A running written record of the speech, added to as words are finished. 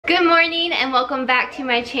Good morning and welcome back to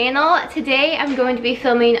my channel. Today I'm going to be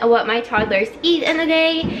filming what my toddlers eat in a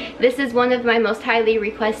day. This is one of my most highly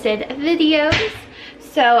requested videos.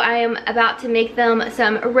 So I am about to make them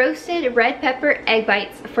some roasted red pepper egg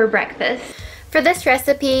bites for breakfast. For this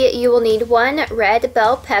recipe you will need one red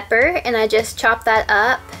bell pepper, and I just chopped that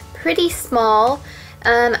up pretty small.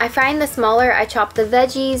 I find the smaller I chop the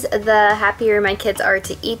veggies, the happier my kids are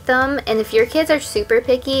to eat them. And if your kids are super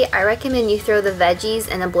picky, I recommend you throw the veggies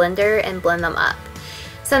in a blender and blend them up.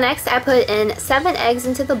 So next I put in 7 eggs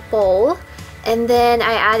into the bowl, and then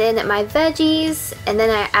I add in my veggies, and then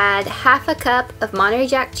I add half a cup of Monterey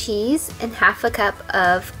Jack cheese and half a cup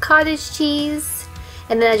of cottage cheese.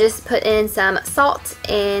 And then I just put in some salt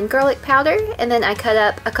and garlic powder, and then I cut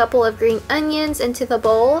up a couple of green onions into the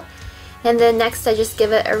bowl. And then next I just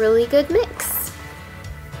give it a really good mix.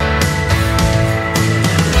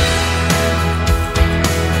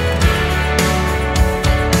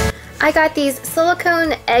 I got these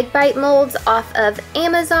silicone egg bite molds off of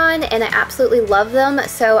Amazon and I absolutely love them,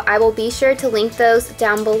 so I will be sure to link those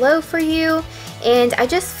down below for you. And I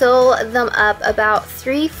just fill them up about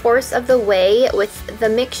 3/4 of the way with the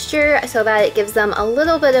mixture so that it gives them a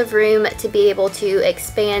little bit of room to be able to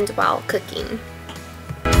expand while cooking.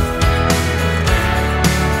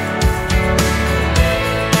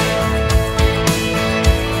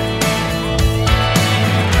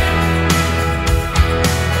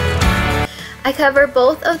 I cover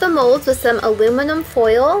both of the molds with some aluminum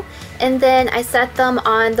foil, and then I set them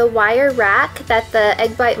on the wire rack that the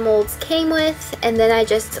egg bite molds came with, and then I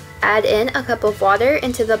just add in a cup of water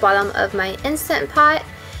into the bottom of my Instant Pot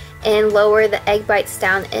and lower the egg bites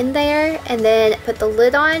down in there, and then put the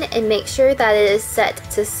lid on and make sure that it is set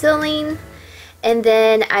to sealing. And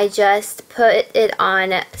then I just put it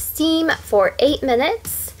on steam for 8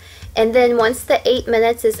 minutes. And then once the 8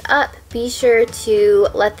 minutes is up, be sure to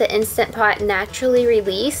let the Instant Pot naturally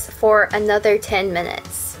release for another 10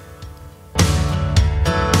 minutes.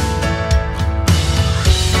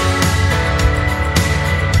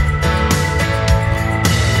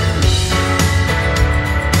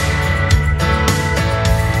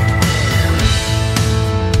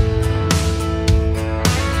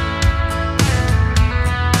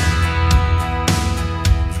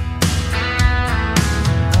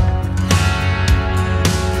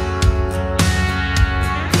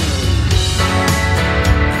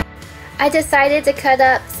 I decided to cut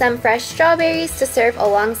up some fresh strawberries to serve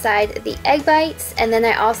alongside the egg bites, and then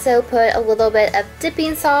I also put a little bit of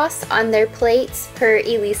dipping sauce on their plates per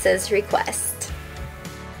Elisa's request.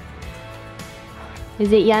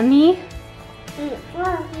 Is it yummy? Can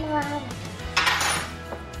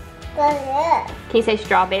you say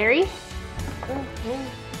strawberry?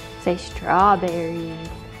 Say strawberry.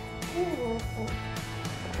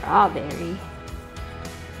 Strawberry.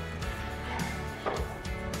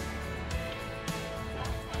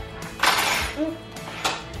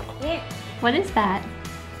 What is that?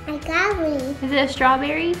 I got me. Is it a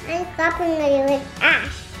strawberry? I got it with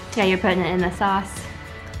ash. Yeah, you're putting it in the sauce.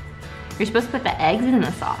 You're supposed to put the eggs in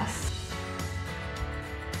the sauce.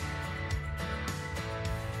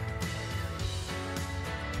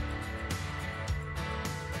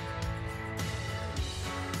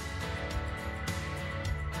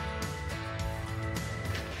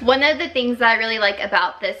 One of the things that I really like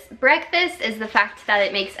about this breakfast is the fact that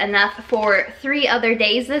it makes enough for 3 other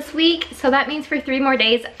days this week. So that means for 3 more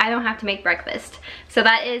days, I don't have to make breakfast. So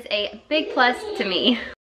that is a big plus to me.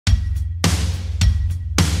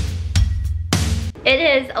 It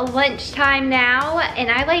is lunchtime now, and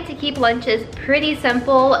I like to keep lunches pretty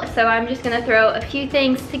simple. So I'm just gonna throw a few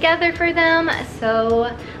things together for them. So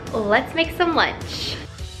let's make some lunch.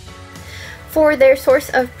 For their source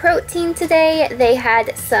of protein today, they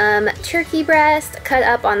had some turkey breast cut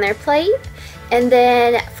up on their plate. And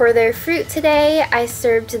then for their fruit today, I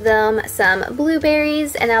served them some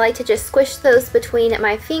blueberries, and I like to just squish those between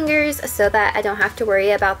my fingers so that I don't have to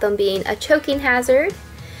worry about them being a choking hazard.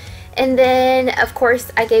 And then, of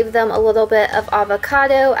course, I gave them a little bit of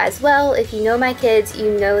avocado as well. If you know my kids,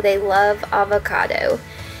 you know they love avocado.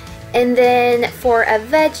 And then for a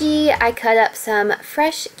veggie, I cut up some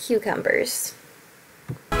fresh cucumbers.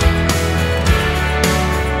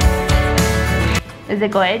 Is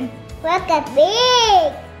it good? Look at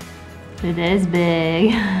big. It is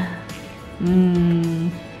big.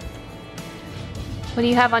 What do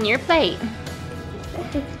you have on your plate?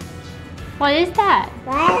 What is that?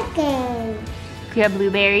 Blueberries. Do you have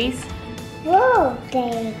blueberries?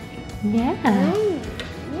 Blueberries. Yeah.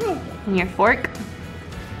 And your fork?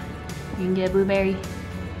 You can get a blueberry.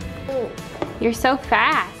 You're so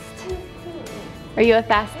fast. Are you a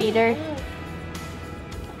fast eater?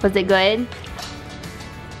 Was it good?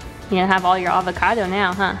 You don't have all your avocado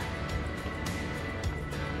now, huh?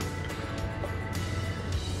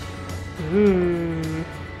 Mmm.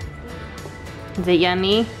 Is it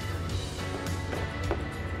yummy?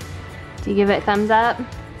 Do you give it thumbs up?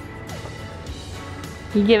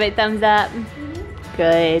 You give it thumbs up?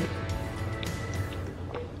 Good.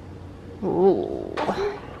 Ooh.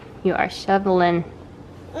 You are shoveling.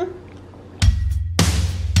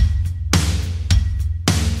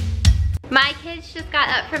 My kids just got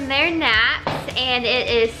up from their naps and it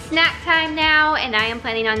is snack time now, and I am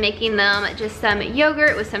planning on making them just some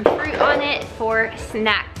yogurt with some fruit on it for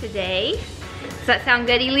snack today. Does that sound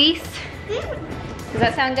good, Elise? Does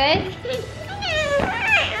that sound good?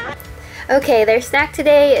 Okay, their snack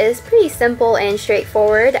today is pretty simple and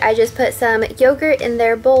straightforward. I just put some yogurt in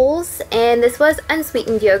their bowls, and this was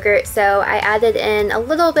unsweetened yogurt, so I added in a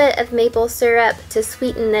little bit of maple syrup to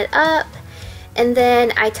sweeten it up. And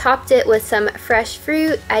then I topped it with some fresh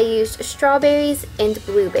fruit. I used strawberries and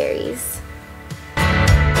blueberries.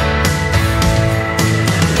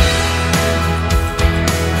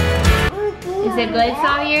 Is it good,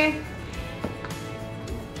 Sawyer?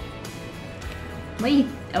 What you,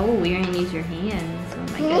 oh, you're gonna use your hands. Oh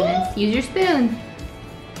my goodness. Use your spoon.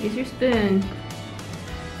 Use your spoon.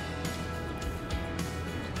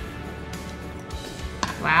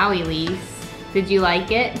 Wow, Elise. Did you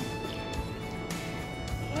like it?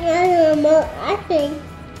 I think.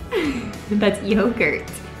 That's yogurt.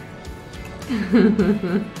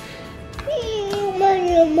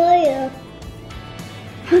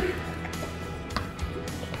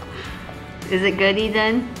 Is it good,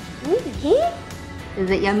 Eden? Is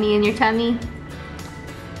it yummy in your tummy?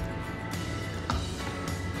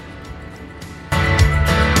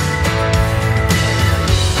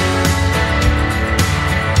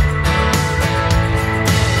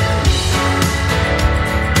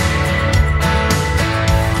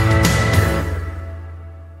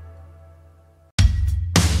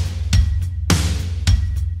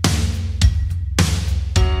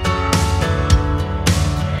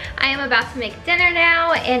 About to make dinner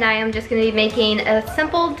now, and I am just going to be making a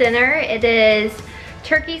simple dinner. It is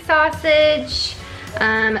turkey sausage,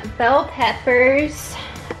 bell peppers,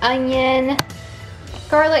 onion,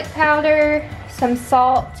 garlic powder, some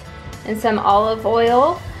salt, and some olive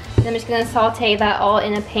oil. And I'm just going to saute that all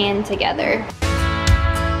in a pan together.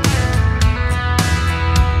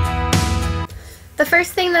 The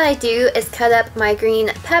first thing that I do is cut up my green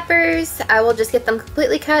peppers. I will just get them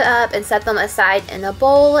completely cut up and set them aside in a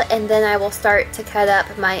bowl, and then I will start to cut up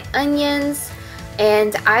my onions.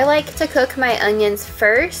 And I like to cook my onions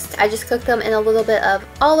first. I just cook them in a little bit of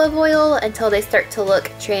olive oil until they start to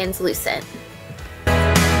look translucent.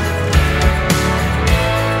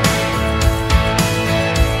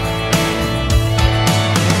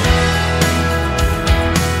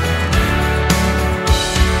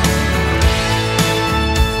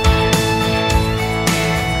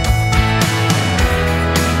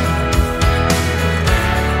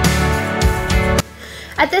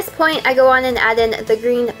 At this point, I go on and add in the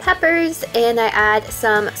green peppers, and I add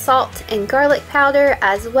some salt and garlic powder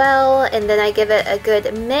as well, and then I give it a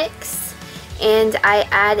good mix, and I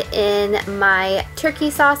add in my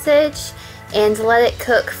turkey sausage and let it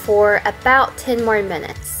cook for about 10 more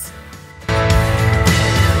minutes.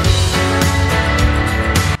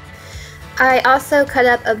 I also cut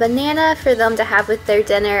up a banana for them to have with their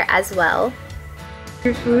dinner as well.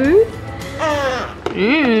 Your food?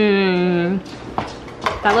 Mmm.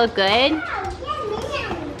 That look good?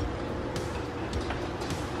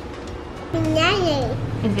 Banana.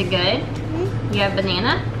 Is it good? You have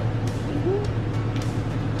banana?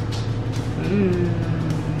 Mmm.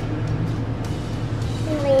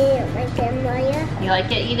 You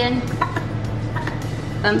like it, Eden?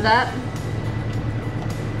 Thumbs up?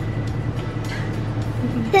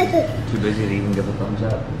 Too busy to even give a thumbs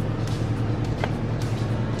up.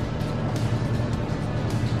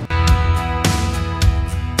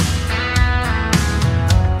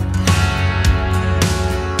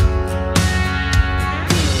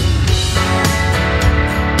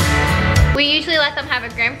 Let them have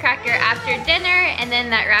a graham cracker after dinner, and then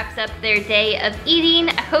that wraps up their day of eating.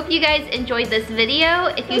 I hope you guys enjoyed this video.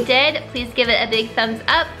 If you did, please give it a big thumbs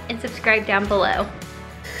up and subscribe down below.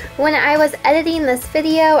 When I was editing this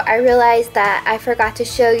video, I realized that I forgot to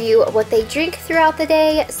show you what they drink throughout the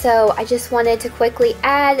day, so I just wanted to quickly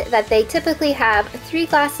add that they typically have 3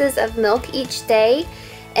 glasses of milk each day,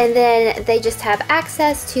 and then they just have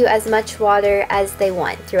access to as much water as they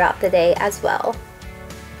want throughout the day as well.